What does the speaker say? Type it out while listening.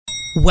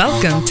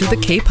Welcome to the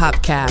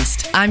K-Pop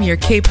Cast. I'm your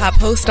K-Pop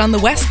host on the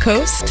West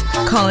Coast,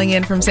 calling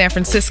in from San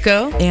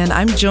Francisco, and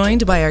I'm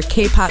joined by our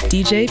K-Pop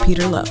DJ,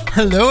 Peter Lowe.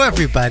 Hello,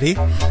 everybody.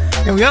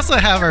 And we also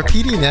have our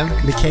PD nim,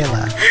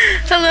 Michaela.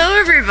 Hello,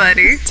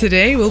 everybody.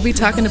 Today, we'll be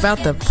talking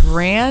about the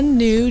brand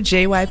new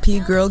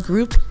JYP girl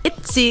group,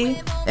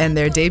 ITZY, and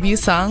their debut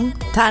song,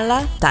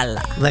 Tala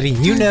Tala.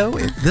 Letting you know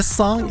if this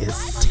song is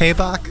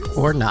Taebak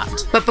or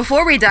not. But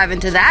before we dive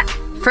into that,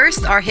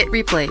 first, our hit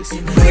replays.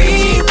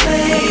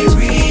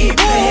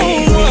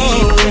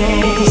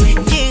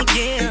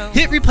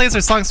 Hit replays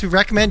are songs we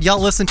recommend y'all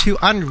listen to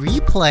on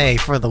replay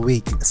for the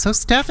week. So,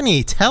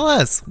 Stephanie, tell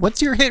us,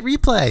 what's your hit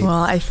replay?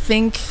 Well, I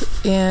think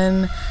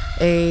in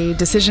a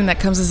decision that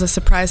comes as a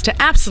surprise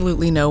to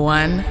absolutely no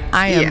one,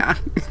 I am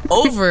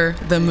over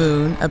the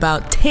moon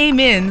about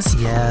Taemin's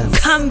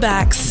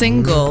comeback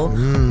single,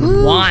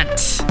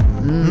 Want.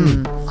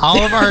 All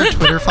of our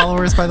Twitter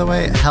followers, by the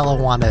way, hella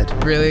wanted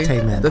Really?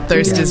 Taemin. The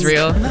thirst is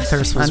real. The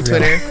thirst was on real.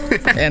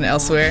 Twitter and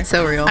elsewhere.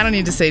 So real. I don't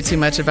need to say too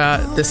much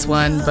about this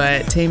one,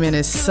 but Taemin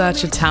is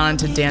such a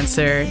talented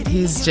dancer.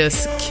 He's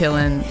just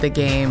killing the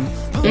game.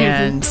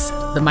 And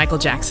the Michael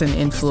Jackson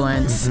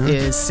influence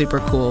is super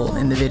cool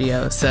in the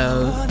video.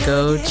 So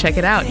go check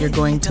it out. You're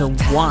going to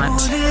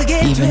want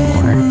even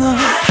more.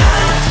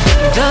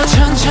 더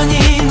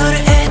천천히 너를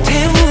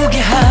애태우게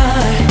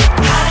할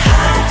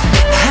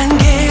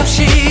한계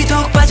없이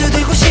더욱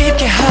빠져들고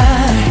싶게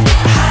할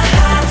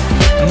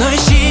너의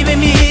심해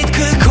및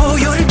그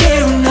고요를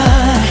깨운 날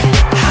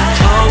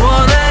더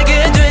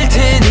원하게 될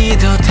테니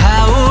더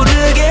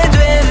타오르게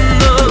된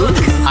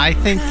너 I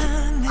think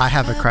I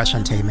have a crush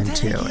on Taemin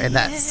too, and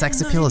that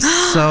sex appeal is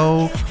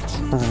so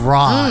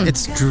raw.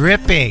 It's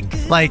dripping,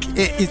 like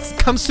it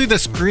comes through the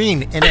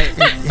screen and it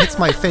hits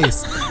my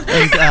face.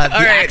 And the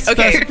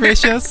aspect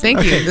ratios.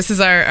 Thank you. This is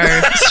our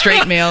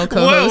straight male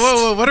co-host.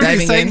 Whoa! What are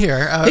you saying in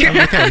here? Okay,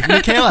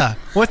 Michaela,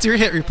 what's your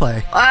hit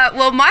replay?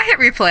 Well, my hit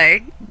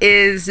replay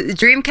is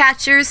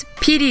Dreamcatcher's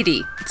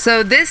PDD.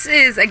 So this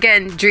is,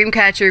 again,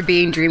 Dreamcatcher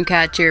being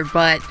Dreamcatcher,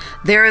 but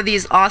there are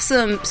these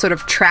awesome sort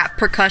of trap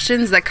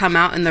percussions that come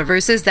out in the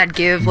verses that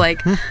give,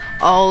 like,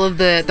 all of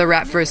the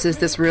rap verses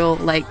this real,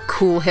 like,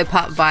 cool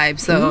hip-hop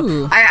vibe.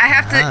 So I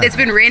have to, it's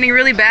been raining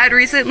really bad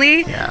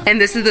recently, and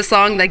this is the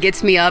song that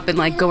gets me up and,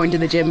 like, going to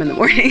the gym in the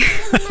morning.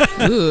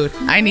 Ooh,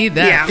 I need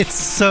that. Yeah. It's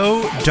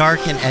so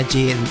dark and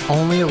edgy, and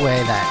only a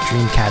way that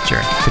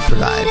Dreamcatcher could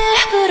provide.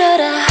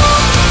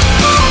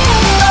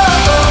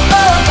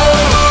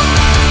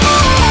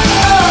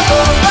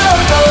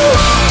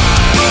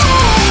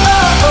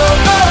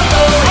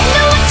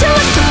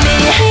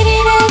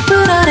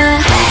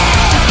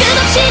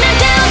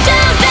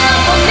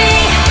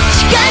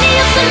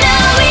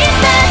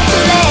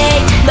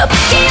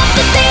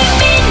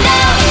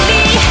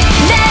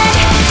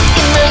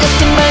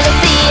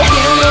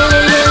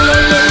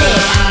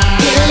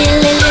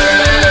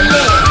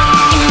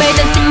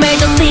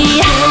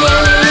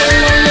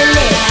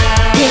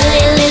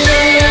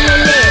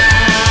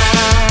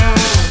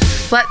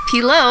 But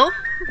Pilo,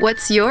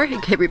 what's your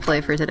hit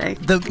replay for today?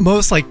 The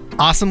most like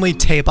awesomely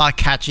Taebak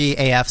catchy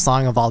AF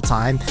song of all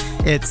time.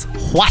 It's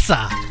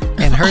Hwasa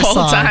and her All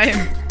song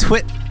time.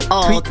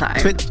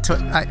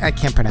 I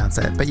can't pronounce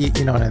it, but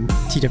you know what I'm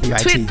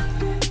TWIT. Twit.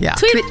 Yeah.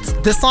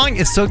 Twit. This song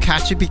is so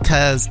catchy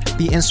because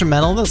the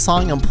instrumental of the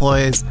song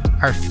employs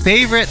our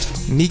favorite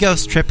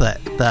Migos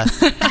triplet, the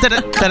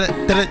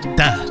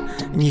da-da-da-da-da-da.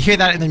 And you hear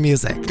that in the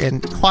music.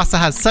 And Hwasa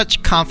has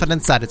such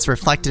confidence that it's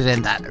reflected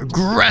in that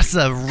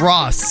aggressive,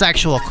 raw,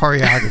 sexual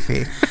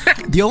choreography.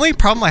 The only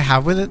problem I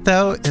have with it,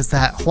 though, is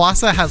that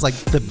Hwasa has, like,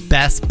 the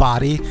best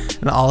body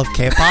in all of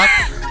K-pop.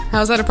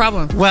 How's that a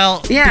problem?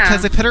 Well,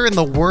 because they put her in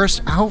the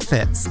worst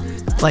outfits.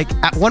 Like,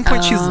 at one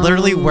point, she's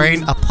literally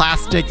wearing a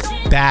plastic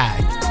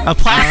bag. A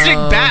plastic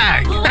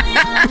bag!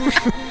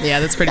 Yeah,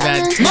 that's pretty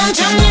bad.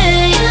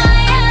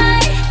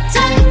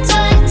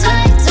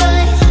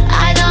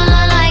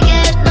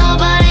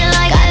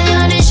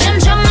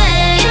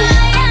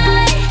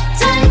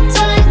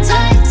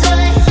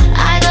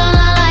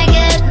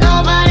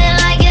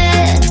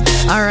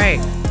 All right,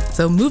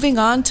 so moving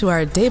on to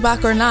our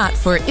Daebak or Not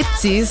for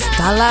ITZY's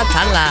Tala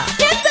Tala.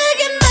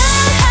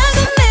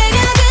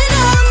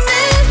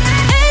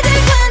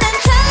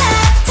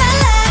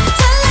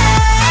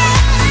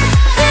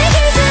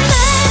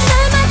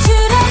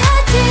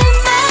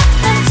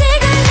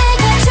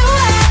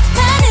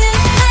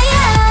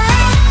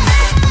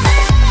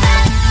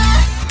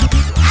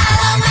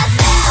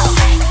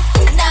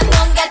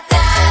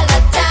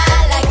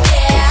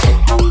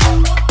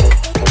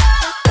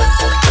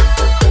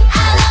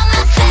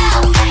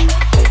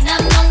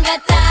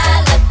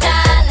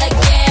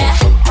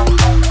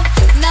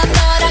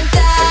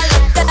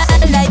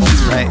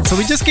 So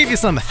we just gave you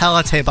some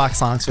hella Taebak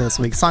songs for this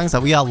week, songs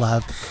that we all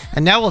love.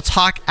 And now we'll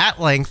talk at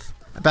length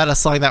about a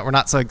song that we're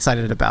not so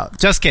excited about.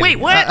 Just kidding. Wait,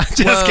 what?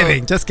 Just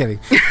kidding.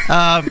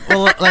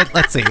 Well,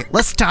 let's see.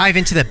 Let's dive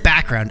into the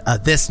background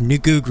of this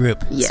Nugu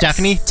group. Yes.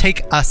 Stephanie,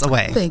 take us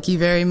away. Thank you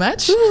very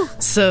much.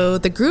 So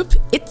the group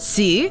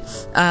ITZY,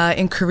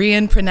 in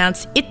Korean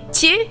pronounced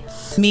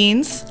ITZY,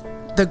 means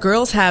The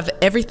girls have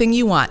everything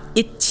you want,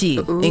 itchy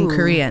in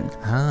Korean.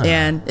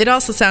 And it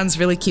also sounds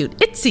really cute.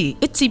 Itsy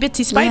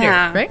bitsy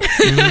spider, right?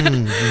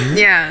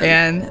 Yeah.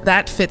 And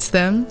that fits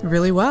them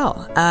really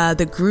well.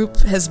 The group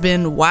has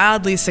been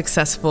wildly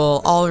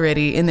successful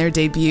already in their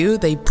debut.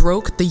 They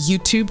broke the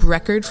YouTube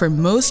record for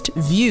most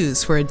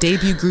views for a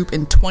debut group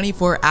in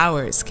 24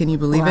 hours. Can you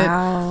believe it?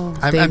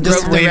 I'm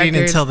just waiting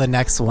until the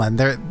next one.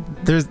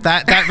 There's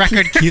that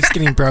record keeps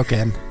getting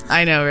broken.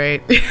 I know,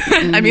 right?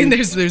 I mean,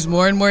 there's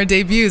more and more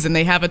debuts, and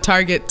they have a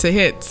target to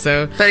hit.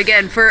 So, But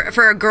again,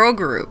 for a girl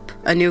group,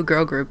 a new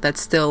girl group,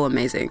 that's still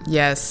amazing.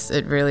 yes,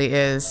 it really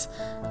is.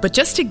 But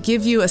just to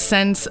give you a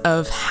sense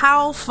of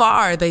how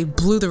far they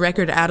blew the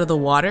record out of the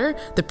water,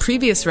 the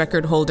previous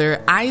record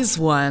holder,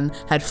 IZ*ONE,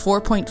 had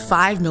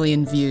 4.5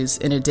 million views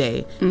in a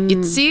day.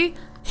 ITZY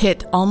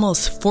hit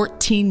almost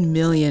 14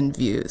 million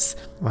views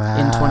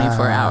in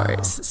 24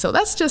 hours. So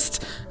that's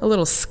just a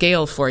little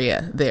scale for you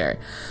there.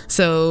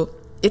 So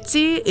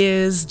ITZY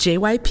is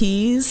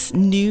JYP's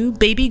new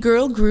baby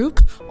girl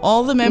group.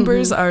 All the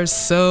members are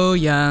so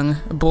young,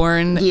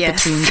 born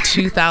between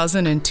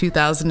 2000 and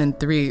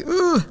 2003.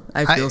 Ooh,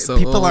 I feel so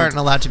People old. aren't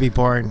allowed to be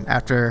born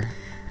after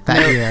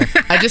that year.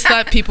 I just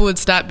thought people would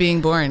stop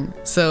being born.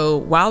 So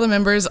while the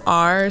members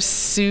are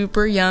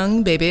super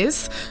young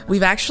babies,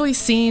 we've actually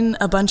seen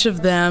a bunch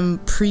of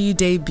them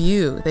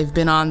pre-debut. They've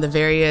been on the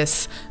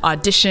various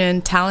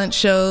audition talent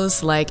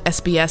shows like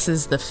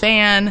SBS's The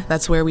Fan.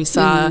 That's where we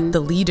saw the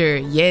leader,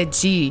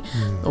 Yeji,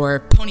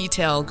 or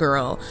Ponytail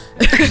Girl.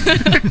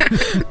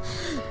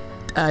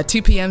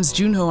 2PM's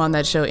Junho on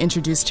that show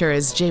introduced her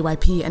as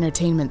JYP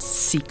Entertainment's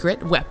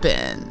secret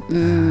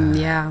weapon.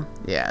 Yeah.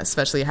 Yeah,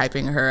 especially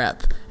hyping her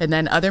up. And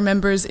then other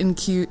members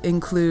include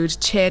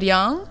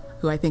Chaeryeong,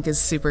 who I think is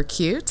super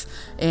cute,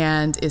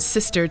 and is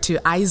sister to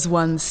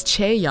IZ*ONE's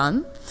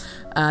Chaeyeon.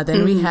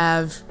 Then we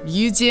have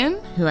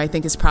Yujin, who I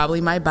think is probably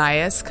my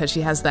bias because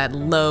she has that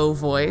low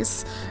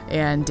voice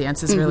and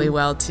dances really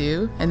well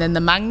too. And then the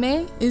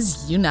maknae is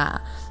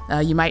Yuna.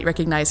 You might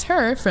recognize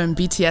her from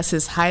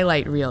BTS's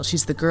highlight reel.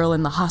 She's the girl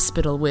in the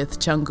hospital with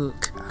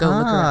Jungkook. Go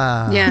look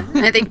her up. Yeah.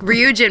 I think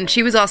Ryujin,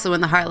 she was also in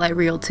the highlight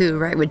reel too,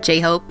 right? With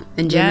J-Hope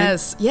and Jimin.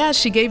 Yes, yeah,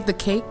 she gave the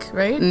cake,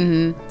 right?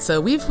 Mm-hmm.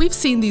 So we've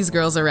seen these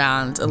girls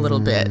around a little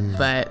bit,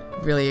 but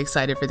really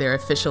excited for their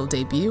official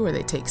debut where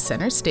they take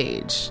center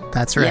stage.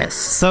 That's right. Yes.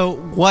 So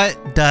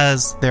what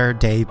does their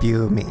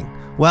debut mean?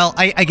 Well,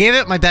 I gave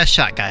it my best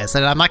shot, guys,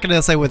 and I'm not going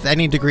to say with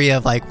any degree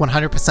of like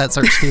 100%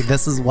 certainty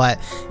this is what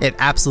it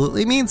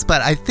absolutely means,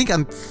 but I think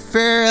I'm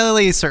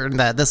fairly certain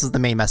that this is the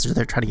main message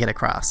they're trying to get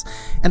across.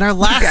 In our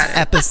last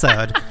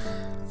episode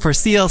for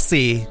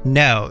CLC,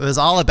 no, it was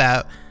all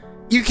about,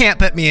 you can't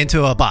put me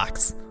into a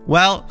box.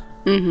 Well,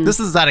 this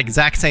is that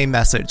exact same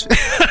message.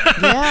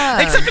 Yeah.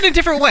 Except in a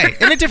different way.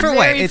 In a different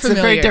way. Very It's a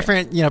very familiar.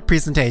 different,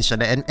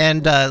 presentation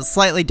and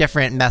slightly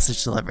different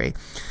message delivery.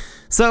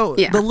 So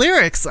the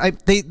lyrics,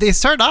 they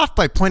start off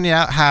by pointing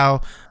out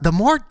how the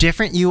more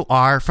different you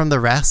are from the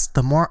rest,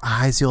 the more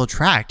eyes you'll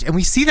attract. And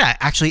we see that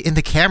actually in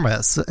the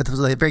cameras.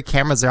 The very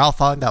cameras, they're all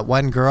following that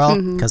one girl.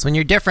 Because when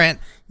you're different,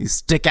 you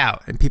stick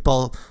out and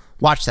people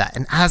watch that.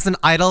 And as an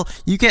idol,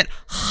 you get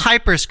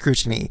hyper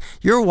scrutiny.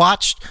 You're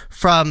watched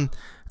from...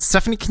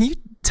 Stephanie, can you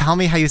tell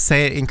me how you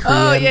say it in Korean?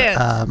 Oh,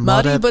 yeah.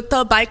 머리-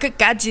 머리부터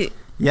발끝까지.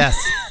 Yes,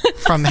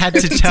 from head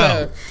to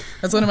toe.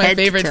 That's one of my Head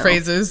to favorite toe.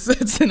 phrases.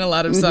 It's in a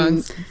lot of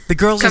songs. The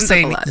girls are Comes up a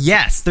saying, lot.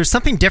 yes, there's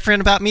something different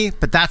about me,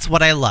 but that's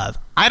what I love.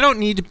 I don't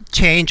need to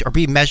change or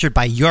be measured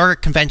by your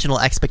conventional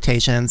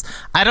expectations.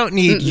 I don't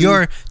need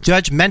your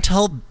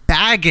judgmental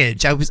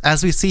baggage,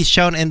 as we see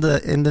shown in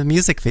the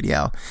music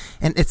video.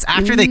 And it's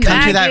after they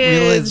come to that Baggage.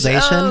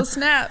 realization, Oh,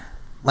 snap.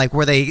 like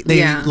where they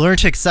Yeah. learn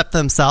to accept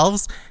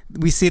themselves.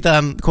 We see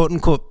them quote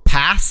unquote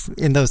pass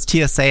in those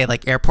TSA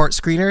like airport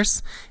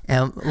screeners,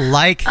 and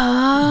like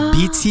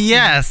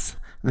BTS,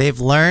 they've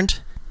learned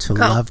to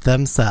love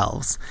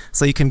themselves.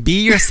 So you can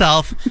be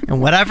yourself in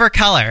whatever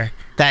color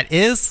that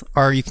is,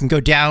 or you can go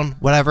down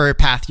whatever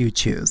path you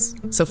choose.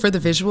 So for the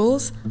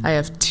visuals, I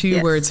have two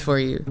Yes. words for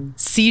you.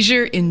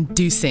 Seizure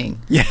inducing.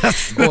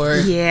 Yes. Or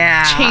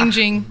Yeah.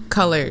 changing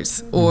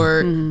colors.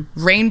 Or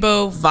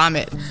rainbow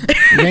vomit.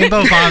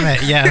 Rainbow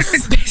vomit,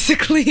 yes.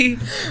 Basically,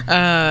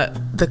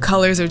 the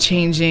colors are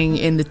changing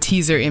in the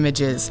teaser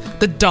images.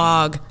 The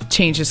dog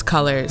changes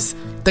colors.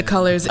 The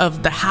colors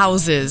of the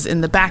houses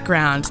in the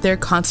background, they're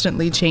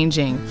constantly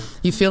changing.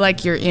 You feel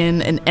like you're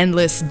in an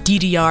endless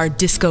DDR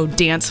disco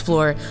dance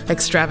floor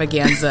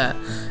extravaganza.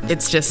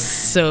 It's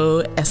just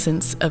so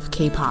essence of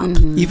K-pop.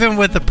 Even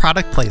with the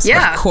product placement.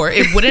 Yeah. Of course,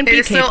 it wouldn't It be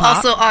is still K-pop.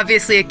 also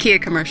obviously a Kia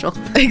commercial.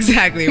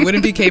 Exactly. It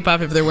wouldn't be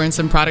K-pop if there weren't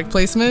some product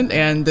placement,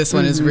 and this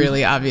one is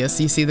really obvious.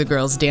 You see the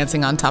girls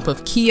dancing on top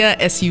of Kia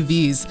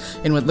SUVs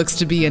in what looks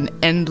to be an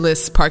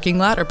endless parking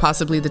lot or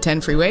possibly the 10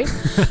 freeway.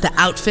 The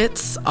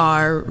outfits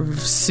are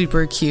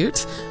super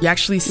cute. You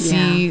actually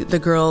see the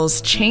girls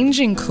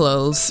changing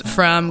clothes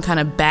from kind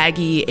of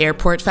baggy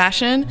airport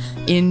fashion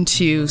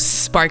into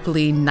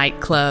sparkly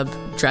nightclub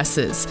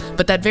dresses.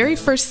 But that very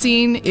first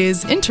scene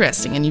is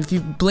interesting, and if you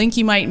blink,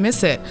 you might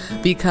miss it,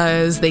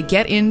 because they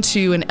get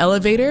into an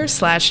elevator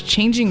 /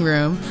 changing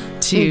room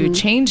to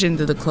change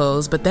into the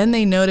clothes, but then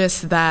they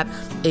notice that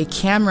a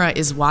camera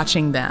is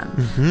watching them,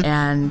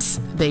 and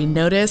they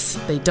notice,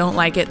 they don't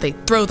like it, they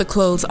throw the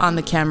clothes on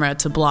the camera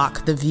to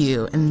block the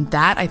view. And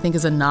that, I think,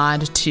 is a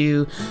nod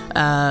to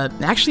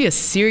actually a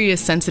serious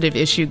sensitive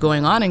issue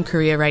going on in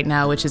Korea right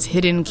now, which is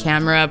hidden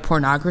camera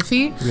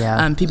pornography.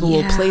 People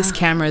will place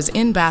cameras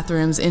in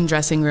bathrooms, in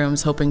dressing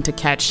rooms, hoping to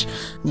catch,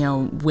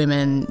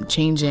 women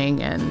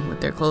changing and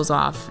with their clothes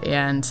off,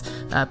 and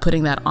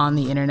putting that on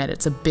the internet.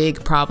 It's a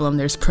big problem.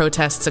 There's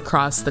protests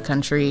across the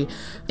country,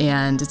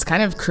 and it's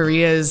kind of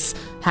Korea's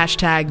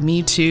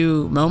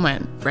 #MeToo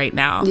moment right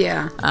now.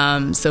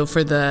 So for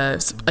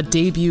a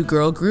debut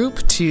girl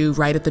group to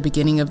right at the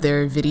beginning of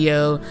their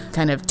video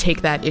kind of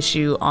take that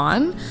issue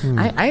on,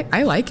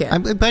 I like it.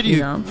 I'm glad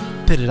you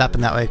put it up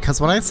in that way,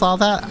 because when I saw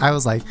that, I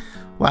was like,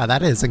 wow,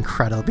 that is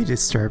incredibly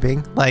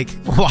disturbing. Like,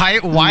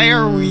 why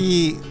are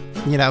we,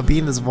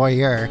 being this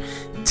voyeur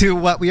to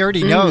what we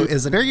already know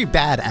is a very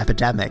bad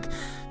epidemic?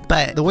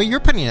 But the way you're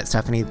putting it,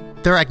 Stephanie,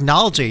 they're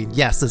acknowledging,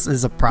 yes, this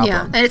is a problem.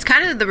 Yeah, and it's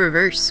kind of the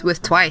reverse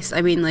with Twice.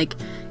 I mean, like,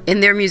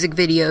 in their music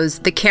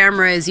videos, the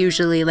camera is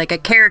usually like a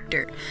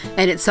character,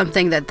 and it's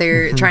something that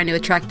they're trying to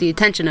attract the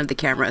attention of the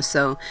camera.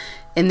 So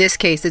in this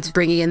case, it's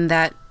bringing in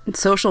that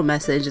social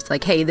message. It's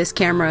like, hey, this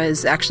camera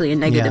is actually a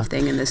negative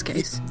thing in this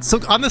case. So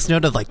on this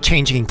note of like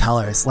changing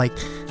colors, like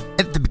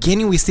at the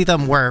beginning we see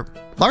them wear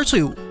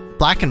largely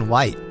black and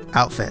white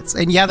outfits,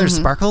 and there's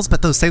sparkles,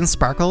 but those same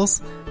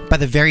sparkles by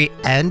the very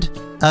end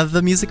of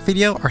the music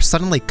video are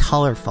suddenly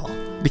colorful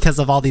because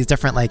of all these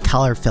different like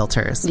color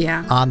filters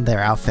on their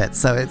outfits.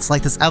 So it's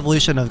like this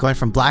evolution of going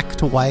from black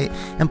to white,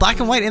 and black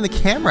and white in the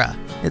camera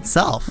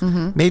itself.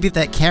 Maybe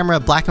that camera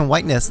black and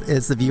whiteness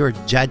is the viewer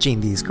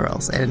judging these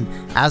girls, and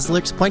as the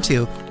lyrics point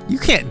to, you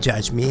can't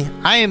judge me.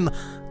 I am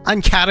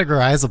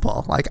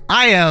uncategorizable. Like,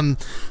 I am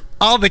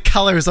all the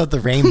colors of the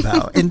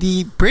rainbow. In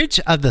the bridge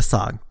of the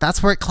song,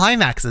 that's where it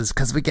climaxes,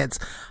 because we get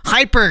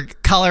hyper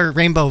color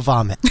rainbow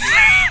vomit.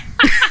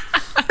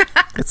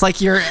 It's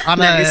like you're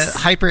on a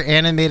hyper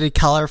animated,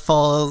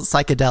 colorful,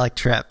 psychedelic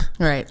trip.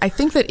 Right. I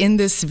think that in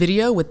this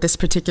video with this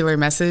particular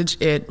message,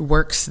 it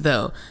works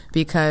though,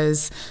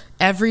 because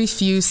every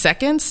few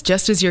seconds,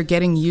 just as you're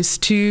getting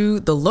used to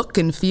the look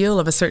and feel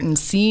of a certain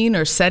scene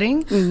or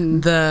setting,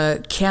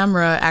 the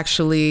camera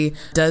actually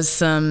does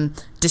some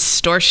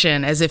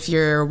distortion, as if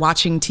you're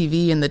watching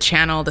TV and the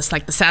channel, the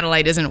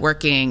satellite isn't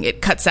working.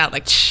 It cuts out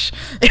like shh,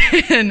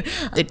 and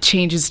it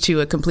changes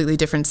to a completely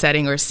different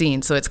setting or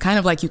scene. So it's kind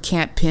of like you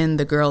can't pin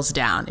the girls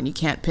down, and you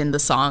can't pin the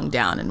song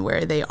down and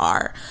where they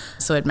are.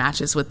 So it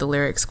matches with the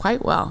lyrics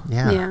quite well.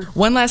 Yeah.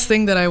 One last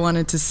thing that I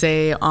wanted to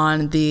say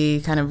on the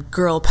kind of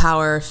girl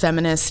power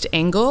feminist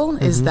angle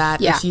is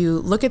that if you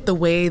look at the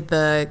way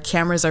the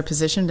cameras are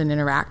positioned and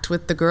interact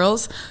with the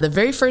girls, the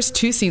very first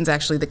two scenes,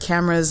 actually, the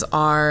cameras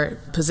are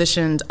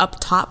positioned up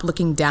top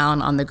looking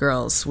down on the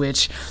girls,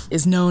 which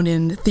is known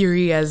in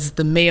theory as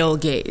the male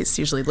gaze,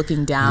 usually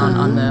looking down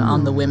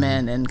on the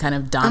women and kind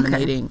of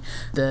dominating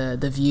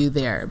the view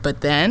there.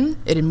 But then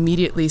it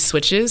immediately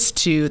switches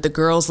to the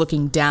girls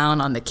looking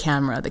down on the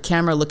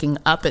camera looking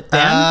up at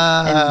them,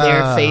 and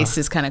their face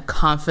is kind of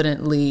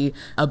confidently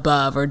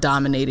above or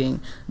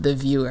dominating the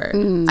viewer.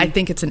 I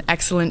think it's an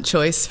excellent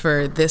choice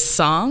for this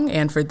song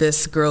and for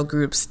this girl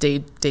group's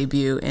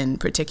debut in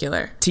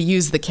particular, to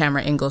use the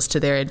camera angles to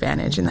their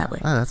advantage in that way.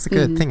 Oh, that's a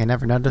good thing. I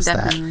never noticed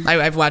that.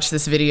 I've watched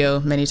this video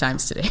many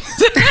times today.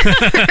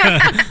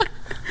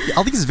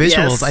 All these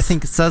visuals, I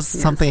think, says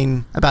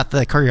something about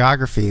the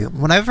choreography.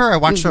 Whenever I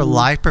watch their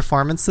live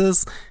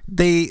performances,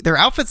 their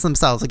outfits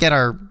themselves, again,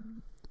 are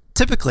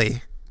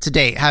typically, to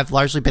date, have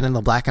largely been in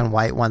the black and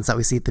white ones that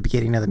we see at the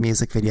beginning of the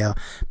music video.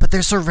 But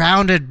they're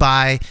surrounded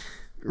by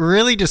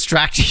really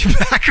distracting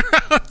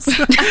backgrounds.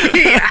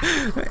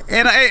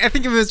 And I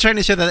think it was trying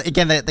to show that,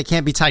 again, that they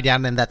can't be tied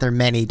down and that they're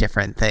many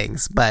different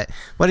things. But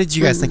what did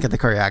you guys think of the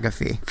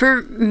choreography?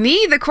 For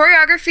me, the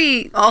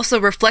choreography,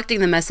 also reflecting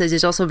the message,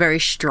 is also very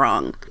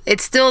strong.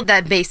 It's still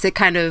that basic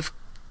kind of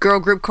girl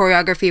group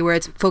choreography where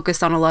it's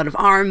focused on a lot of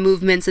arm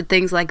movements and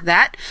things like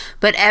that,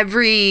 but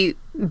every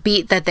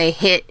beat that they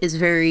hit is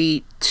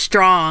very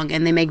strong,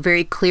 and they make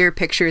very clear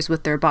pictures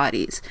with their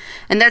bodies,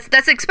 and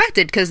that's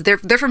expected because they're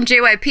from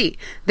JYP.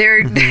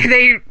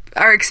 They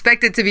are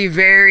expected to be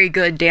very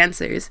good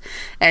dancers,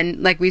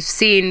 and like we've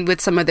seen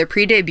with some of their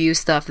pre-debut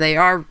stuff, they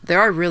are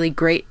really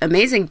great,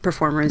 amazing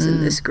performers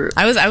in this group.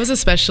 I was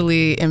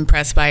especially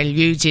impressed by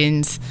Ryu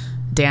Jin's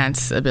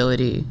dance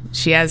ability.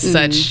 She has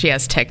she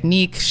has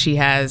technique, she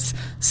has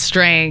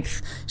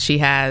strength, she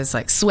has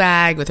like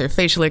swag with her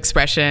facial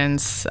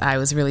expressions. I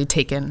was really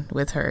taken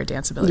with her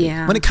dance ability.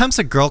 When it comes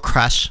to girl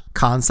crush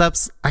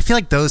concepts, I feel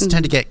like those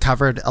tend to get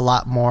covered a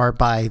lot more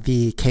by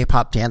the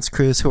K-pop dance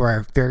crews, who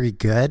are very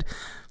good.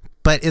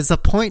 But is the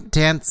point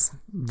dance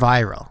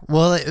viral?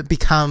 Will it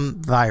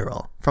become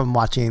viral from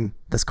watching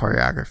this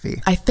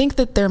choreography? I think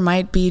that there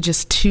might be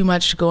just too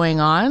much going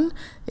on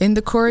in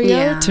the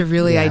choreo to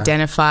really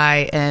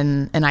identify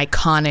an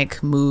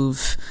iconic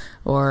move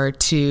or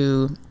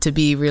to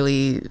be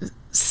really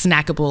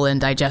snackable and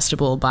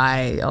digestible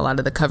by a lot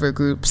of the cover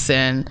groups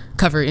and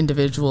cover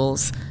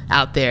individuals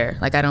out there.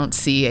 Like, I don't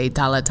see a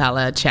Tala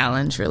Tala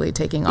challenge really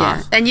taking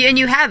off. And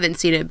you haven't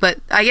seen it, but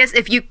I guess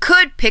if you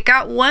could pick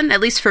out one, at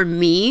least for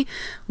me,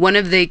 one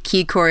of the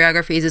key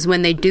choreographies is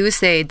when they do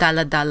say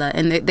Dala Dala,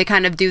 and they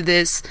kind of do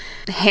this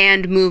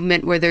hand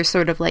movement where they're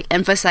sort of like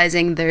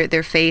emphasizing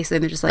their face,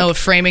 and they're just like... Oh,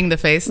 framing the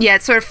face? Yeah,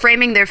 it's sort of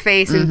framing their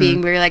face and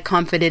being very like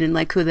confident in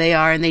like who they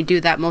are, and they do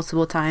that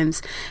multiple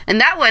times.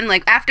 And that one,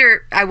 like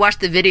after I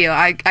watched the video,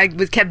 I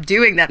kept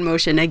doing that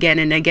motion again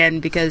and again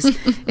because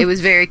it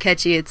was very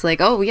catchy. It's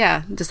like, oh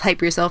yeah, just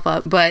hype yourself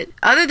up. But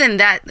other than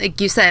that, like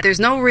you said, there's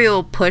no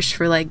real push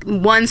for like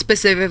one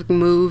specific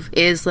move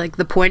is like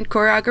the point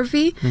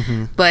choreography.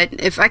 But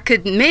if I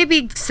could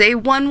maybe say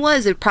one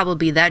was, it'd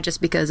probably be that, just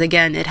because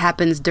again, it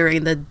happens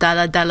during the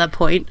Dala Dala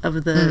point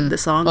of the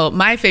song. Well,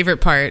 my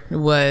favorite part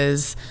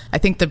was, I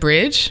think, the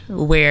bridge,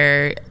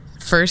 where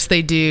first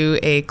they do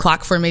a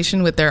clock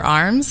formation with their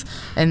arms,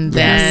 and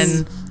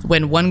then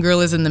when one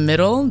girl is in the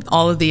middle,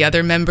 all of the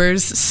other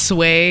members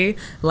sway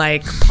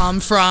like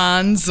palm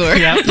fronds or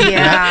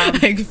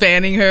like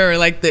fanning her, or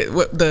like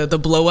the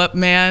blow up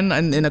man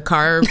in a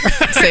car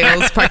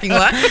sales parking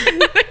lot.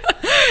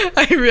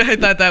 I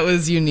thought that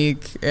was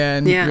unique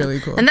and really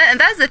cool. And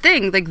that's the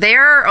thing. Like,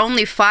 there are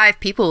only 5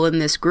 people in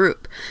this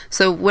group.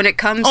 So when it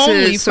comes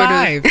only to sort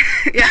 5. of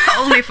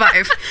only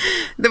 5.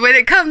 When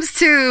it comes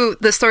to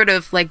the sort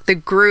of like the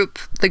group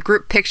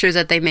pictures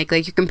that they make,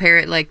 like you compare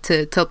it like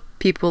to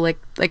people like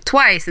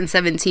Twice in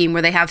 17,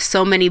 where they have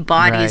so many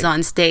bodies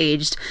on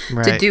stage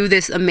to do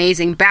this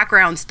amazing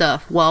background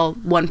stuff while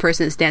one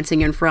person is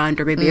dancing in front,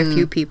 or maybe a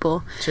few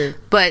people. True.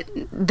 But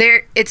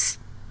it's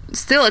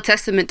still a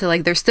testament to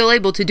like they're still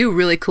able to do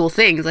really cool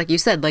things, like you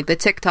said, like the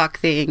TikTok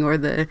thing or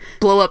the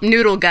blow up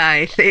noodle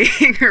guy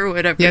thing or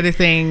whatever. The other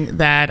thing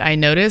that I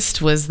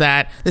noticed was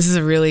that this is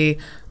a really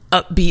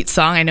upbeat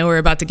song. I know we're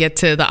about to get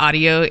to the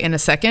audio in a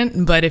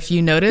second, but if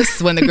you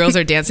notice, when the girls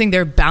are dancing,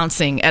 they're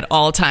bouncing at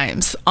all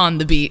times on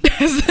the beat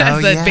as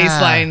the bass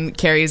line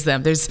carries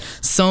them. There's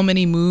so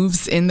many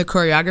moves in the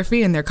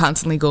choreography, and they're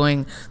constantly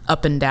going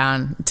up and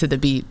down to the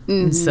beat.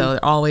 And so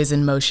they're always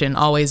in motion,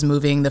 always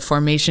moving. The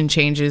formation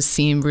changes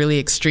seem really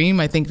extreme,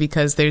 I think,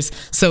 because there's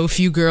so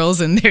few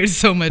girls and there's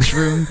so much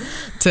room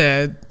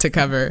to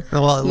cover.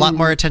 Well, a lot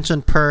more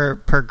attention per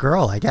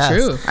girl, I guess.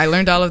 True. I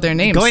learned all of their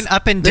names. Going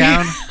up and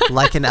down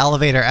like an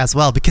elevator as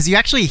well, because you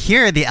actually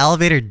hear the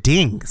elevator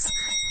dings.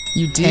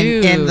 You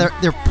do. And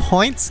their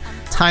points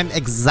time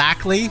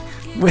exactly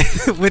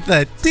with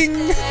the ding.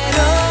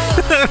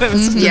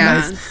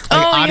 Nice,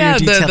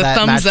 the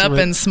thumbs up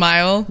and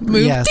smile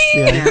move. Yes,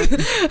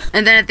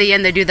 And then at the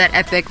end, they do that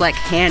epic like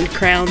hand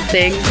crown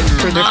thing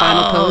for their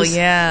final pose. Oh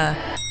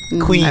yeah,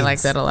 Queens. I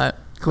like that a lot.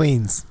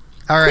 Queens.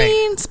 All right.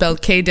 Queen,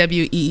 spelled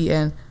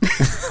Kween.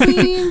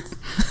 Queen.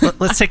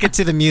 Let's take it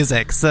to the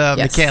music. So,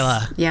 Yes.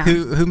 Michaela,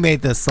 who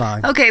made this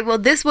song? Okay, well,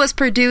 this was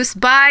produced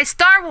by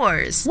Star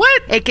Wars.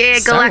 What? AKA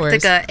Star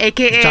Wars. Galactica,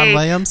 AKA John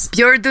Williams?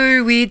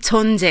 별들 위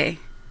존재.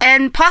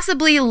 And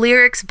possibly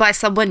lyrics by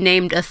someone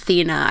named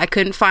Athena. I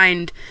couldn't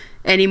find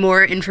any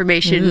more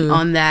information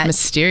on that.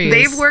 Mysterious.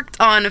 They've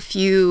worked on a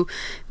few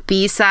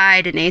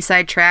B-side and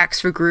A-side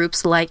tracks for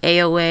groups like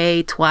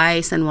AOA,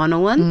 Twice, and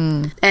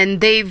 101.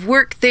 And they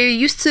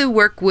used to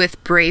work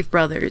with Brave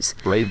Brothers.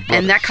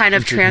 And that kind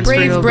of transferred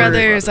Brave over.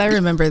 Brothers, I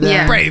remember that.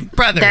 Yeah. Brave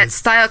Brothers. That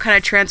style kind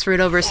of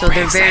transferred over, so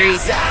they're very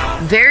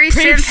Brave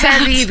synth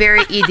sound. heavy,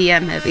 very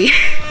EDM heavy.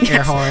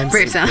 Air horns.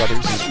 Brave sound.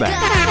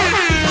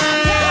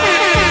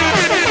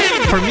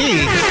 For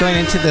me, going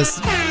into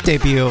this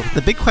debut,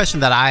 the big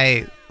question that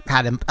I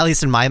had, at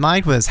least in my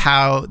mind, was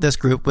how this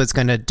group was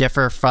going to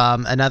differ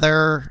from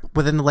another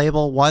within the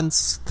label,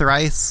 Once,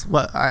 Thrice.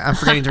 I'm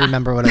forgetting to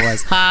remember what it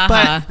was.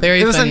 But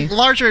very it was funny. a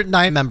larger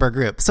 9-member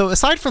group. So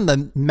aside from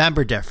the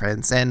member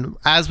difference, and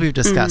as we've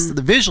discussed,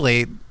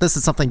 visually, this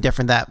is something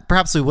different that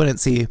perhaps we wouldn't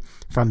see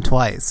from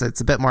Twice.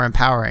 It's a bit more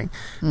empowering.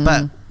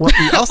 But what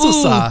we also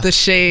saw, the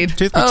shade.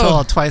 truth be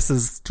told, Twice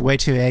is way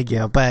too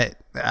aggio, but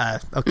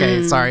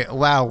okay, sorry.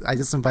 Wow, I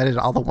just invited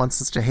all the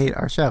Onces to hate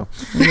our show.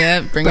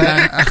 Yeah, bring it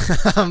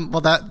on.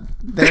 Well,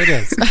 there it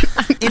is.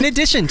 In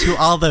addition to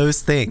all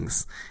those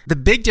things, the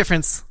big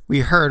difference we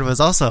heard was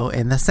also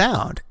in the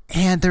sound.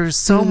 And there's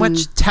so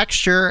much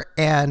texture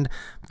and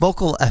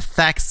vocal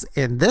effects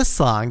in this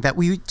song that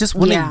we just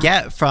wouldn't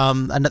get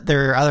from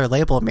their other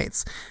label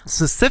mates.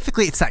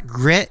 Specifically, it's that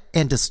grit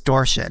and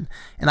distortion.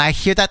 And I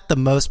hear that the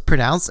most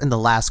pronounced in the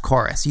last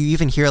chorus. You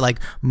even hear like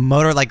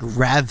motor, like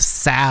rev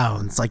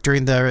sounds, like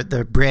during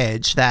the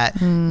bridge that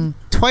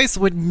Twice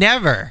would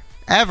never,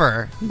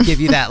 ever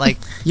give you that, like,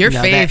 Your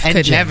that fave could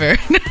engine. never.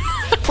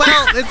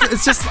 Well,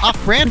 it's just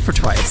off brand for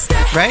Twice,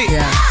 right?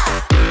 Yeah.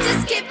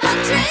 Just keep on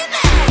dreaming.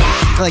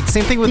 Like,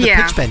 same thing with the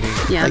pitch bending.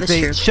 Yeah, like, that's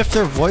they true. shift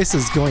their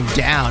voices going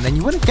down, and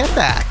you wouldn't get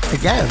that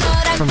again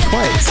from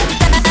Twice.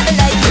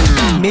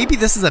 Maybe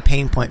this is a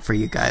pain point for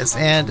you guys,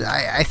 and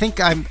I think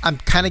I'm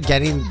kind of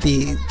getting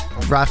the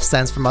rough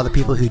sense from other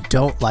people who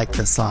don't like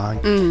this song.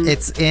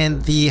 It's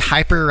in the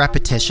hyper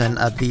repetition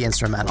of the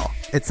instrumental.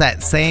 It's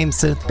that same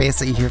synth bass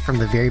that you hear from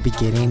the very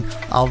beginning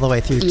all the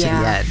way through to the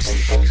end.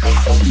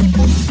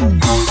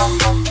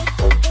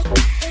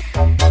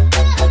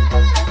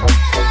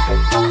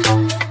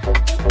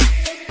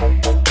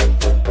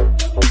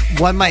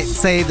 One might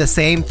say the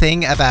same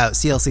thing about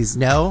CLC's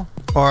No,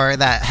 or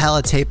that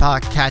hella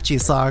K-pop catchy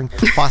song,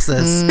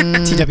 Hwasa's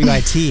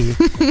TWIT.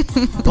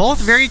 Both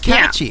very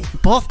catchy,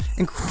 both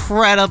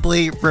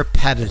incredibly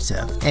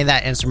repetitive in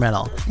that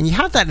instrumental. And you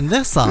have that in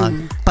this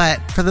song, but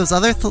for those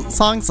other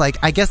songs, like,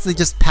 I guess they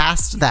just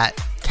passed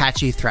that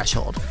catchy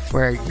threshold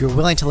where you're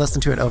willing to listen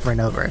to it over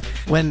and over.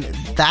 When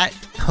that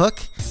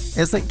hook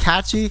isn't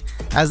catchy,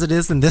 as it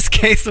is in this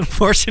case,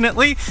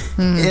 unfortunately,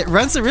 it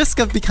runs the risk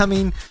of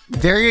becoming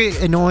very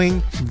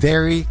annoying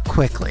very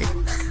quickly.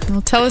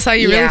 Well, tell us how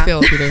you really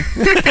feel, Peter.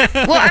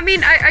 Well, I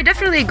mean, I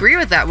definitely agree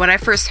with that. When I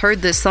first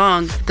heard this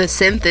song, the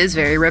synth is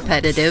very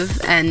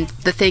repetitive. And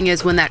the thing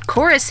is, when that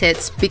chorus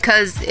hits,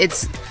 because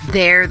it's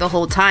there the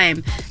whole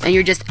time and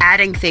you're just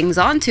adding things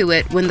onto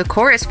it, when the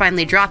chorus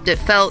finally dropped, it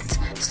felt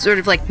sort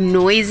of like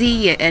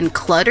noisy and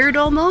cluttered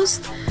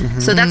almost.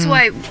 So that's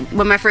why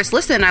when I first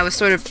listened, I was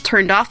sort of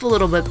turned off a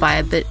little bit by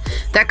it. But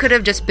that could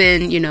have just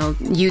been, you know,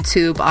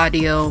 YouTube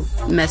audio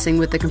messing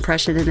with the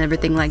compression and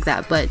everything like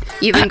that. But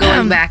even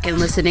going back and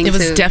listening it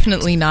was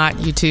definitely not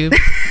YouTube.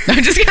 No,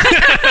 I'm just kidding.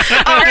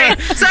 All right,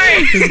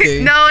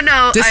 sorry.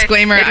 No.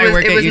 Disclaimer: I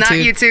work at YouTube. It was not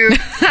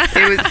YouTube.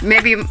 It was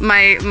maybe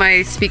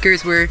my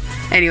speakers were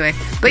anyway.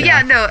 But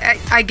yeah, no,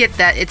 I get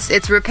that.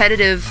 It's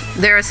repetitive.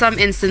 There are some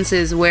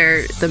instances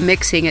where the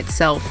mixing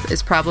itself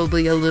is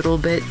probably a little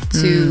bit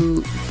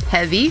too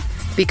heavy,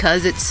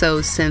 because it's so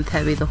synth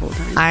heavy the whole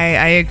time.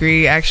 I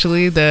agree.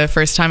 Actually, the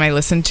first time I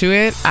listened to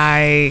it,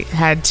 I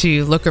had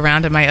to look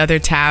around at my other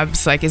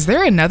tabs. Like, is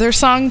there another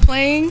song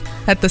playing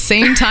at the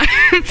same time?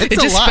 It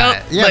just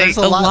felt like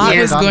a lot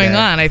was going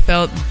on. I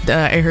felt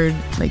I heard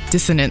like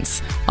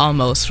dissonance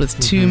almost with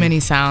too many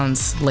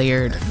sounds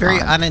layered. Very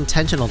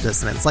unintentional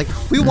dissonance. Like,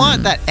 we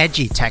want that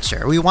edgy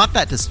texture. We want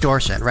that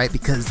distortion, right?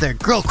 Because they're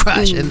girl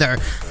crush and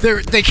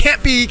they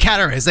can't be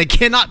categorized. They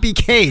cannot be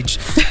caged.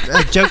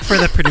 A joke for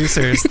the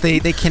producers.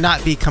 They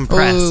cannot be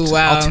compressed. Ooh,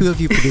 wow. All two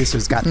of you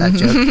producers got that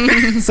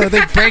joke. So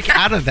they break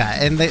out of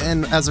that,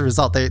 and as a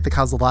result, they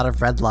cause a lot of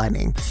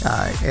redlining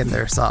in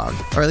their song,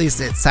 or at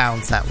least it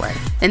sounds that way.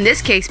 In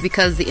this case,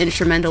 because the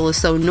instrumental is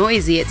so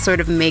noisy, it sort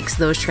of makes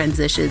those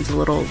transitions a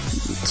little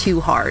too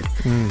hard.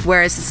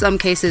 Whereas in some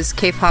cases,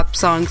 K-pop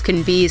songs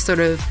can be sort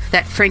of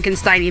that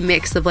Frankenstein-y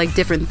mix of like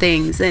different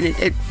things, and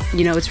it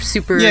you know, it's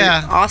super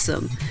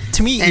awesome.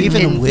 To me,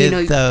 even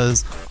with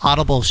those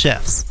audible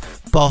shifts,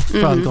 both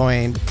from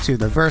going to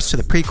the verse to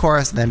the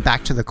pre-chorus and then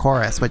back to the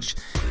chorus, which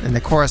in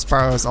the chorus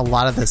borrows a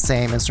lot of the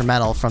same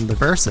instrumental from the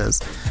verses,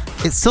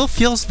 it still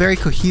feels very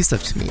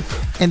cohesive to me.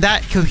 And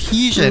that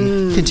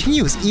cohesion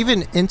continues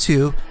even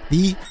into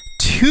the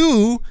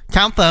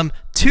count them,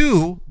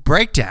 two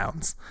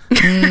breakdowns.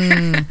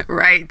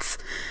 Right.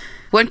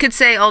 One could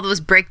say all those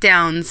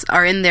breakdowns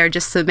are in there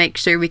just to make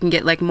sure we can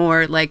get like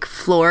more like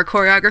floor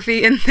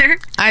choreography in there.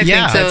 I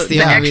think so. That's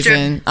the only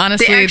reason.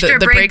 Honestly, the extra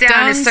the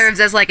breakdown serves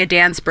as like a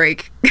dance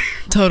break.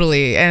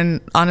 Totally.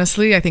 And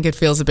honestly, I think it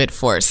feels a bit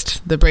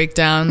forced. The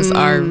breakdowns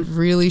are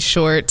really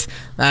short.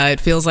 It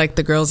feels like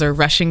the girls are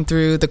rushing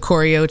through the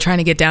choreo, trying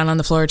to get down on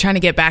the floor, trying to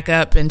get back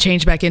up and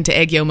change back into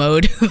Aegyo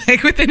mode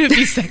like within a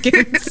few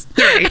seconds.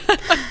 Right.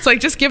 It's like,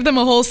 just give them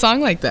a whole song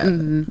like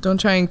that. Don't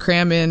try and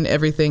cram in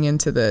everything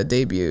into the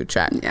debut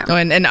track. Yeah. Oh,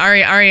 and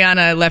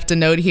Ariana left a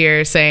note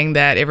here saying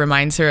that it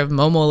reminds her of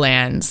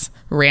Momoland's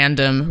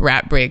random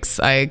rap breaks.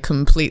 I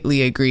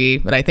completely agree,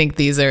 but I think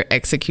these are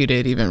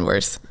executed even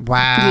worse.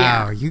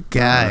 Wow, you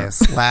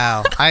guys.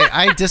 Wow.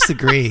 I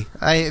disagree.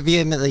 I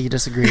vehemently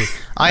disagree.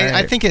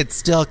 I think it's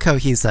still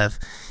cohesive,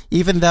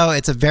 even though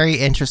it's a very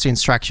interesting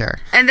structure.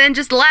 And then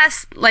just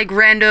last, like,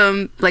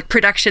 random, like,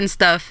 production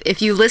stuff.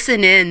 If you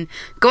listen in,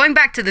 going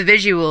back to the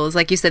visuals,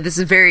 like you said, this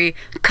is very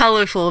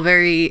colorful,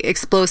 very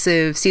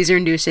explosive,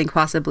 seizure-inducing,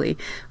 possibly.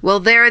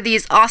 Well, there are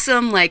these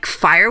awesome, like,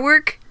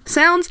 firework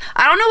sounds.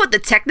 I don't know what the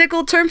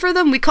technical term for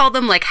them. We call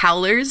them like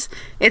howlers.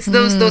 It's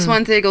those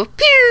ones that go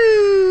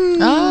pew.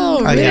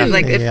 Oh, really? Yeah,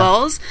 like it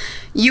falls.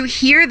 You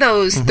hear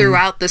those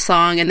throughout the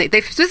song, and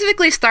they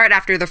specifically start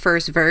after the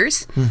first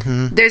verse.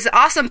 There's an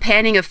awesome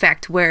panning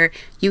effect where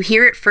you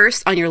hear it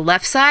first on your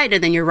left side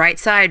and then your right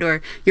side,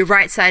 or your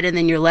right side and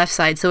then your left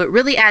side. So it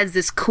really adds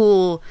this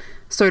cool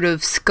sort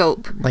of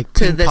scope like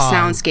to the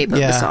soundscape of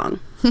the song.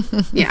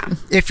 Yeah.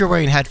 If you're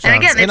wearing headphones.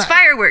 And again, it's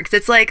fireworks.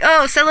 It's like,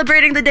 oh,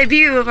 celebrating the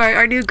debut of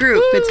our new group.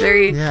 Woo!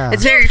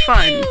 It's very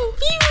fun.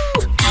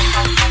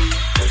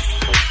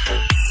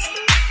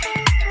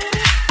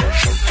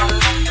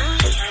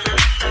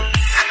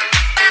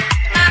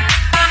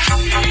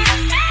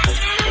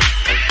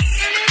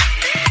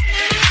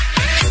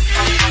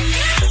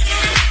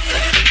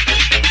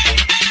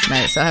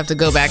 Nice. Nice. I'll have to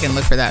go back and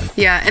look for that.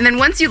 Yeah, and then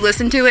once you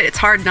listen to it, it's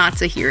hard not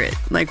to hear it.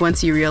 Like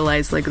once you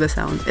realize like the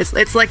sound,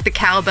 it's like the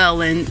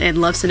cowbell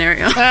in Love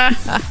Scenario.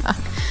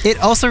 It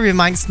also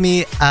reminds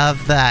me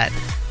of that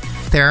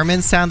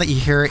theremin sound that you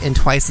hear in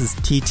Twice's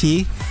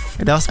TT.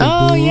 It also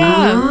Oh,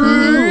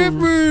 yeah.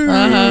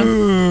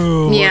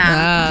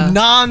 Yeah.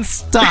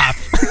 non-stop.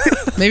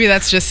 Maybe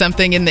that's just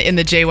something in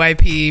the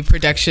JYP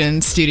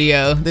production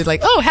studio. They're like,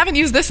 oh, haven't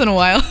used this in a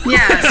while.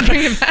 Yeah. Let's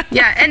bring it back.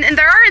 Yeah, and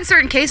there are in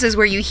certain cases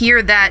where you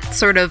hear that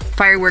sort of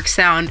fireworks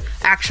sound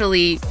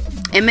actually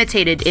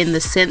imitated in the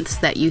synths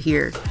that you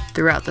hear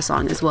throughout the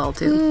song as well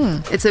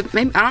too. It's I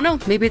don't know,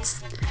 maybe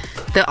it's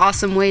the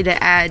awesome way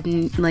to add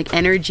like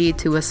energy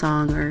to a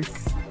song, or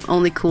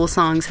only cool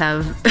songs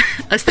have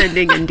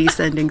ascending and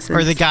descending synths.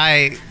 Or the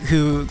guy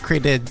who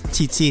created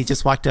TT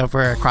just walked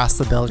over across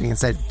the building and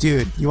said,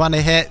 dude, you want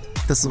to hit?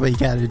 This is what you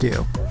got to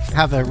do.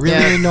 Have a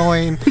really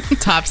annoying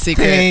Top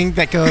secret thing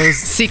that goes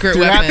secret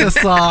throughout weapon the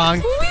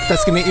song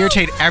that's going to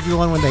irritate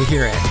everyone when they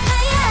hear it.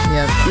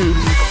 Yep.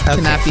 Okay.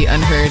 Cannot be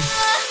unheard.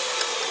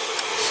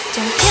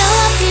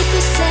 정겨워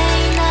people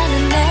say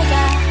나는 내가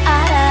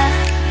알아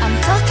I'm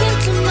talking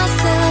to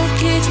myself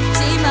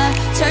기죽지마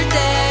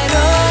절대로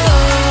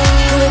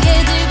고개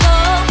들고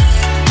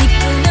네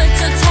꿈을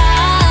쫓아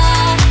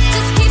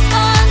Just keep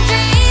on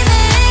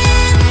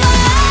dreaming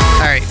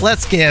All right,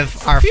 let's give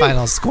our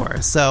final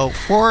score. So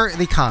for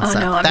the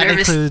concept, I'm that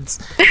nervous. includes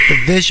the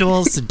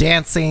visuals, the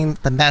dancing,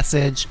 the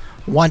message,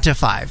 1 to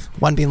 5.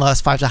 1 being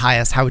lowest, 5 to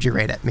highest. How would you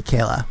rate it,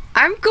 Michaela?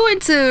 I'm going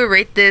to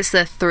rate this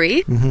a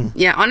 3.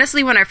 Yeah,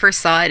 honestly, when I first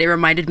saw it, it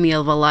reminded me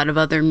of a lot of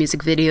other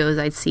music videos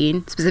I'd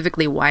seen,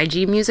 specifically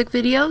YG music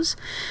videos.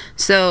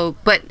 So,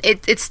 but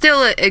it's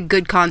still a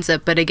good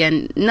concept, but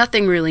again,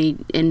 nothing really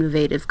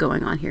innovative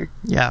going on here.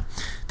 Yeah.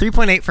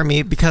 3.8 for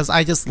me because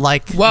I just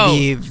like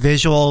the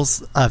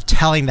visuals of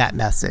telling that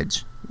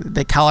message.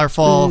 The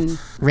colorful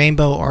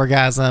rainbow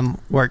orgasm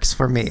works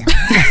for me.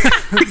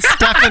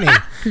 Stephanie,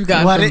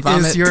 gone what from is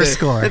vomit your to-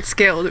 score? It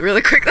scaled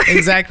really quickly.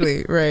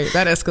 Exactly. Right.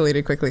 That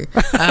escalated quickly.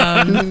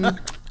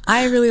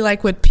 I really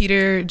like what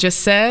Peter just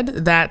said,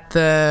 that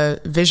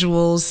the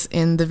visuals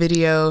in the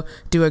video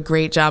do a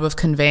great job of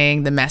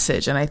conveying the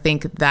message. And I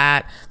think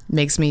that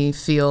makes me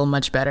feel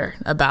much better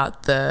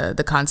about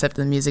the concept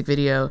of the music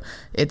video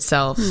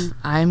itself.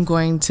 I'm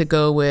going to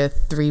go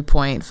with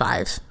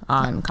 3.5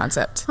 on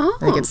concept. I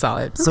think it's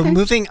solid. So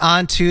moving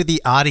on to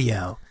the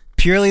audio,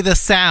 purely the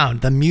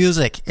sound, the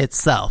music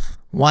itself.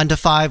 1 to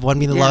 5, 1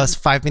 being the lowest,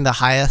 5 being the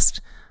highest.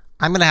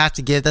 I'm going to have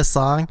to give this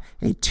song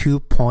a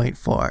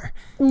 2.4.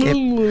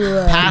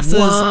 It passes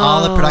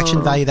all the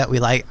production value that we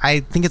like. I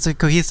think it's a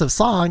cohesive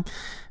song,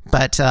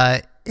 but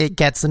it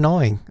gets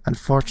annoying,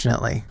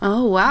 unfortunately.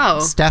 Oh, wow.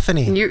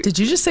 Stephanie, Did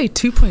you just say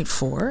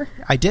 2.4?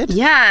 I did.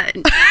 Yeah,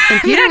 and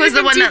Peter was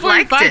the one that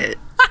liked 2.5. it.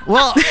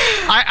 Well,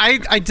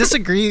 I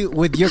disagree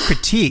with your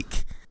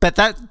critique, but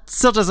that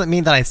still doesn't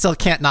mean that I still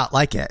can't not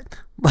like it.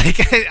 Like,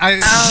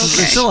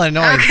 it's still an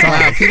annoying song.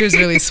 Wow, Peter's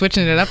really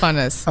switching it up on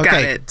us. Okay,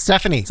 Got it.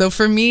 Stephanie. So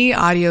for me,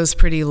 audio's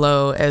pretty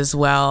low as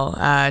well.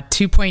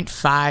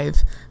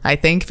 2.5, I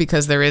think,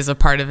 because there is a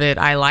part of it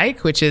I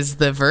like, which is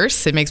the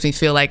verse. It makes me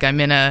feel like I'm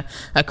in a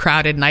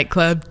crowded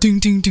nightclub. Ding,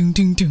 ding, ding,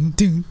 ding, ding,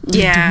 ding.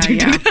 Yeah,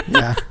 yeah.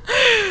 Yeah.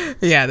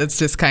 Yeah, that's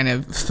just kind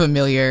of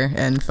familiar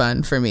and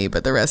fun for me,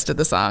 but the rest of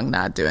the song,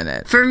 not doing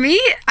it. For me,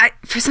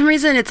 for some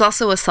reason, it's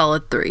also a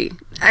solid 3.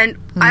 And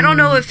I don't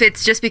know if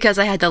it's just because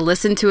I had to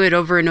listen to it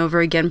over and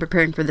over again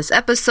preparing for this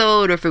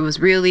episode, or if it was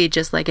really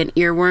just like an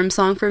earworm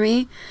song for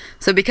me.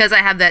 So because I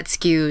have that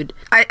skewed,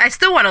 I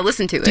still want to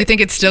listen to it. Do you think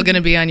it's still going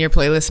to be on your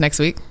playlist next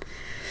week?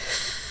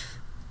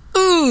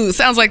 Ooh,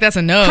 sounds like that's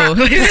a no.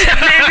 Maybe not.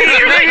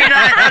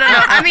 I don't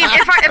know. I mean,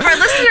 if our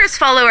listeners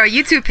follow our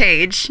YouTube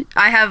page,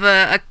 I have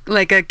a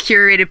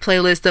curated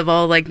playlist of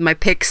all like my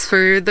picks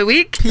for the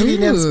week. PD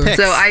Nibs Ooh. picks.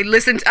 So I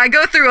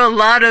go through a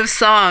lot of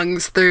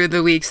songs through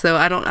the week, so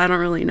I don't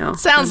really know.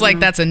 Sounds like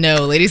that's a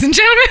no, ladies and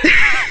gentlemen.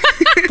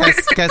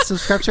 guys,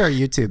 subscribe to our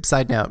YouTube.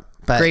 Side note.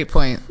 But Great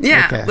point.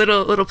 Yeah, Okay.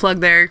 little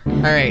plug there. All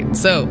right,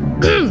 so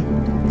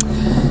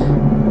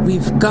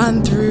we've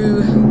gone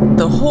through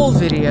the whole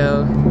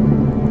video,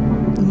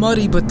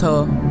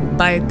 머리부터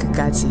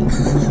발끝까지.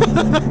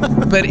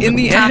 But in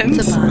the Top end,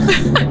 to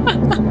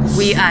bottom.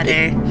 We are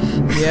it.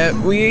 yeah,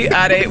 we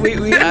at it.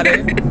 We at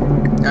it.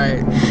 All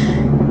right.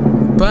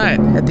 But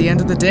at the end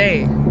of the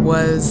day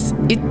was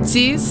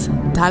있지's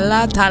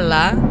달라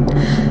달라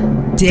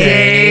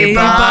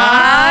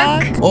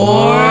대박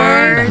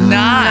or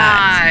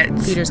not.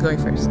 Peter's going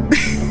first.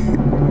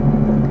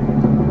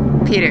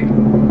 Peter,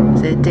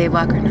 is it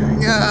daybak or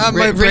not? Yeah,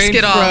 my Risk brain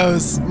it all.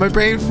 froze. My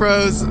brain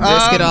froze.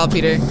 Risk it all,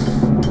 Peter.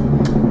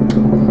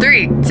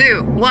 3,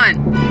 2,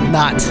 1.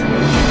 Not.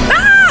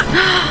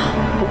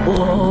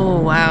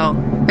 Oh wow.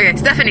 Okay,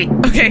 Stephanie.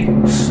 Okay,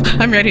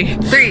 I'm ready.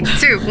 3,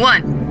 2,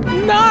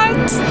 1.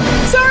 Not.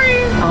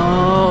 Sorry.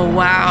 Oh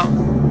wow.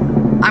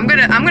 I'm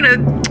gonna.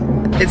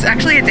 It's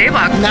actually a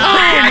daybak. No, no.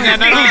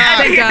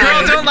 Thank God.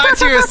 Girl, don't lie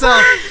to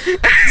yourself.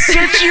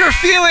 Search your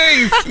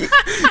feelings.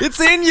 It's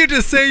in you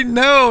to say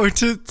no,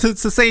 to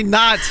say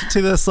not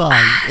to the song.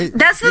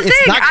 That's the it's thing.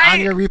 It's not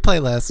on your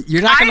replay list.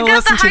 You're not going to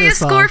listen to this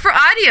song. I got the highest score for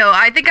audio.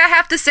 I think I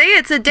have to say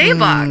it's a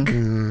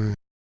Daebak.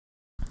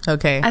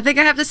 Okay. I think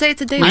I have to say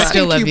it's a Daebak. I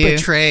still love you.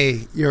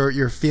 Betray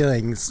your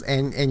feelings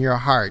and your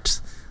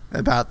heart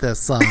about this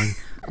song.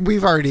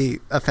 We've already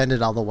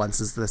offended all the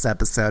onces this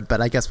episode,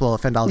 but I guess we'll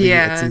offend all the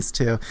Itzies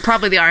too.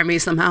 Probably the army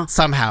somehow.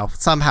 Somehow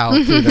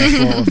through this,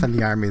 we'll offend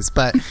the armies.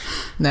 But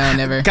no,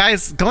 never.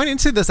 Guys, going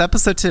into this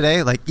episode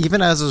today, like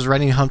even as I was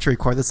running home to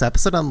record this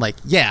episode, I'm like,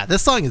 yeah,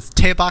 this song is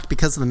Daebak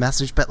because of the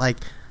message, but like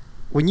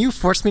when you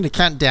forced me to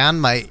count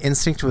down, my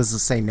instinct was to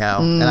say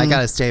no, and I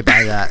gotta stay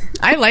by that.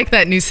 I like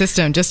that new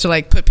system, just to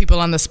like put people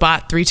on the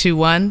spot. 3, 2,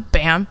 1,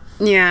 bam.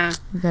 Yeah,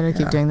 you gotta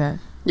keep doing that.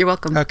 You're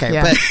welcome. Okay,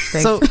 yeah, but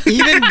thanks. so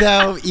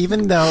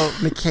even though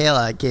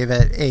Michaela gave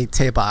it a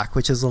Daebak,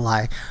 which is a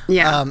lie,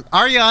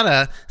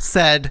 Ariana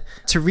said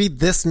to read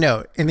this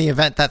note in the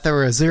event that there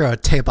were 0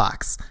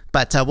 Daebaks,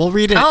 but we'll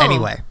read it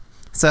anyway.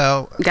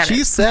 So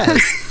she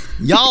says,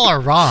 "Y'all are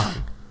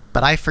wrong,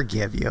 but I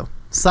forgive you.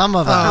 Some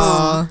of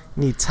us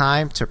need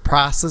time to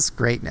process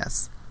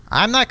greatness.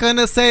 I'm not going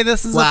to say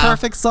this is a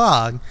perfect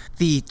song.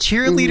 The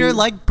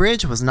cheerleader-like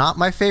bridge was not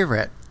my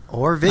favorite,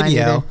 or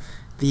video.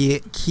 The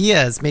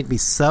Kias made me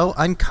so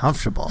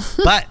uncomfortable.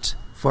 But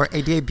for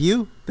a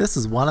debut, this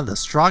is one of the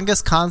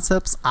strongest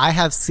concepts I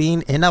have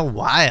seen in a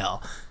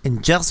while.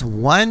 In just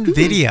one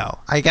video,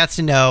 I got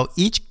to know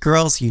each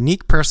girl's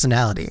unique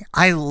personality.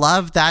 I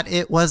love that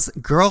it was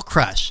Girl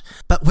Crush,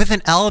 but with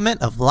an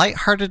element of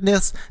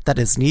lightheartedness that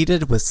is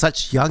needed with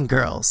such young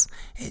girls.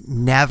 It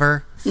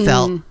never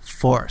felt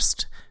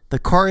forced. The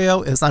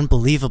choreo is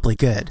unbelievably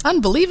good.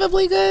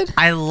 Unbelievably good?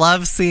 I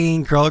love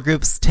seeing girl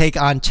groups take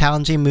on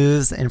challenging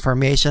moves and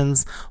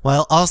formations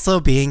while also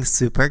being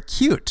super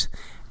cute.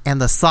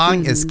 And the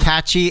song is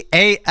catchy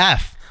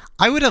AF.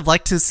 I would have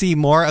liked to see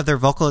more of their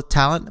vocal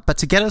talent, but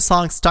to get a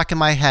song stuck in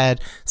my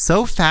head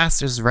so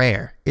fast is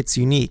rare. It's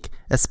unique,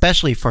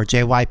 especially for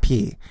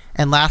JYP.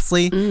 And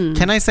lastly,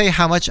 can I say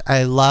how much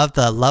I love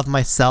the Love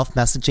Myself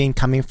messaging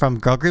coming from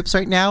girl groups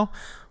right now?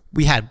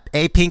 We had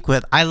A-Pink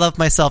with I Love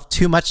Myself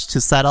Too Much to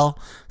Settle,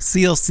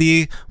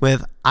 CLC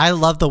with I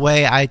Love the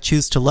Way I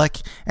Choose to Look,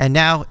 and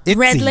now ITZY.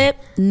 Red Lip?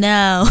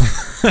 No.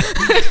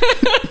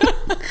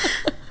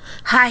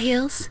 High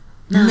heels?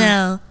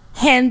 No.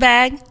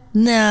 Handbag?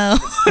 No.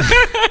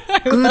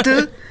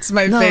 Gudu? It's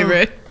my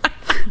favorite.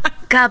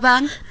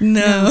 Gabang?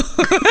 No.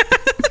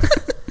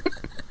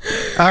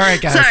 All right,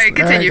 guys. Sorry,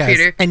 continue,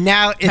 Peter. And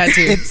now it's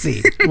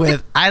ITZY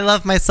with I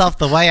Love Myself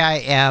the Way I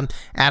Am,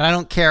 and I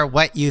don't care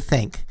what you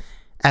think.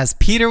 As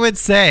Peter would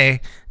say,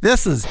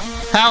 this is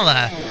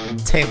hella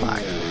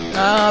Daebak.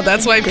 Oh,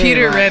 that's why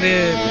Peter read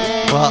it.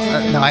 Well,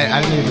 no,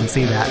 I didn't even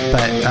see that,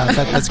 but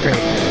that's great.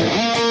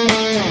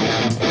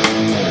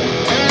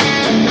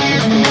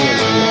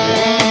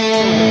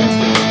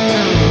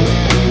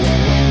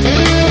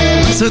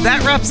 So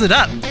that wraps it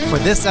up for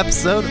this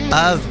episode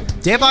of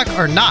Daebak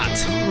or Not.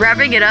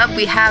 Wrapping it up,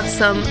 we have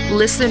some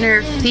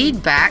listener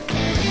feedback.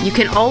 You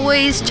can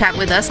always chat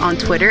with us on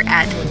Twitter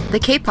at the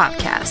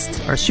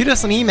K-Popcast. Or shoot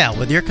us an email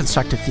with your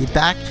constructive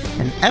feedback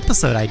and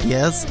episode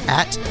ideas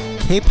at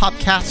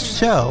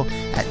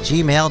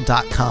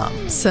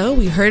kpopcastshow@gmail.com. So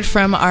we heard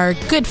from our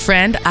good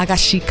friend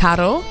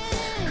Agashikaro,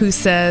 who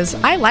says,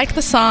 I like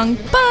the song,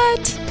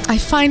 but I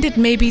find it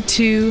maybe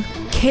too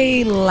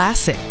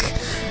K-classic.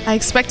 I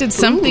expected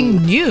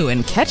something new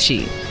and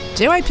catchy.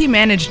 JYP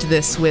managed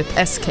this with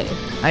SK.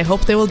 I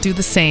hope they will do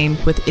the same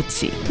with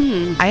ITZY.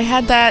 I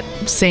had that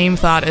same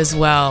thought as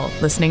well,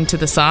 listening to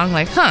the song,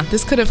 like,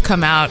 this could have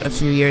come out a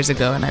few years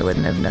ago and I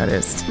wouldn't have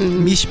noticed.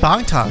 Mish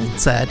Bangtong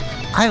said,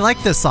 I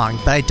like this song,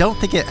 but I don't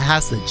think it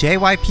has the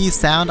JYP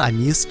sound I'm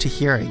used to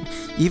hearing,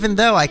 even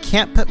though I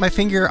can't put my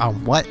finger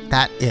on what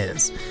that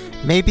is.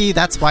 Maybe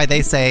that's why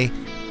they say,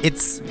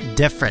 it's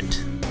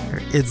different.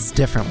 It's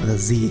different with a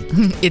Z.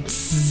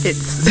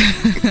 It's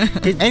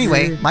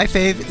Anyway, my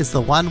fave is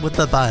the one with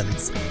the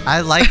buns.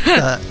 I like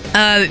the...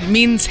 it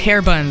means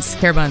hair buns.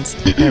 Hair buns.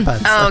 hair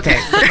buns. Oh, okay.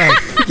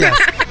 Yes.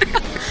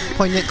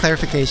 Poignant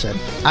clarification.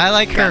 I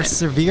like her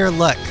severe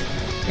look,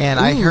 and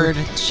I heard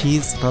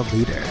she's the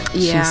leader.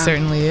 Yeah. She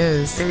certainly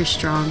is. Very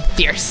strong.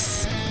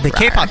 Fierce. The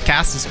K-Pop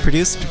Cast is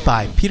produced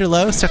by Peter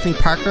Lowe, Stephanie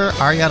Parker,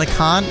 Ariana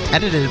Khan,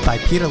 edited by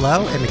Peter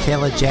Lowe and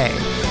Michaela J.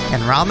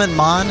 And Raman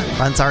Mon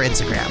runs our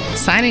Instagram.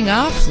 Signing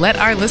off, let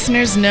our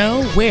listeners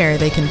know where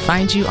they can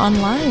find you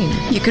online.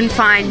 You can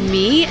find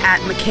me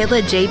at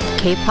Michaela J.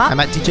 K-Pop.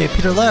 I'm at DJ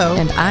Peter Lowe.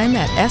 And I'm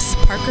at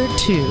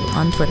sparker2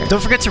 on Twitter.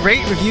 Don't forget to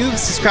rate, review,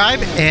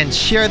 subscribe, and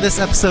share this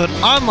episode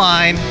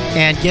online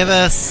and give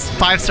us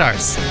 5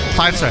 stars.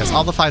 5 stars.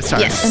 All the 5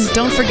 stars. Yes. And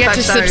don't forget 5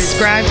 to stars.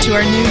 subscribe to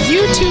our new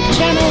YouTube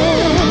channel.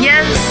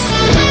 Yes.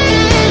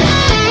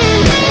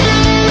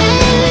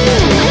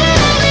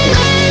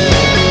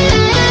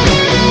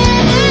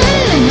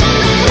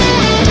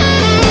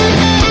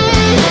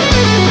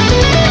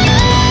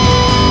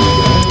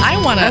 I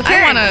wanna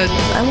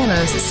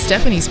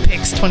Stephanie's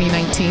Picks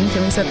 2019.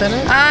 Can we set that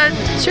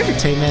up? Sure.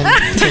 Taemin.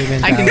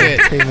 I can do it.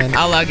 Taemin.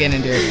 I'll log in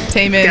and do it.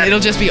 Taemin. Got it. It'll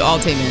just be all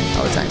Taemin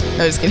all the time.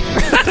 No, just kidding.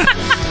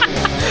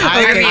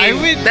 I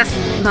would That's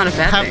not a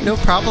bad have thing. no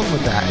problem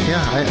with that.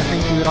 Yeah, I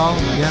think we would all,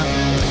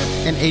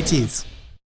 and ATs.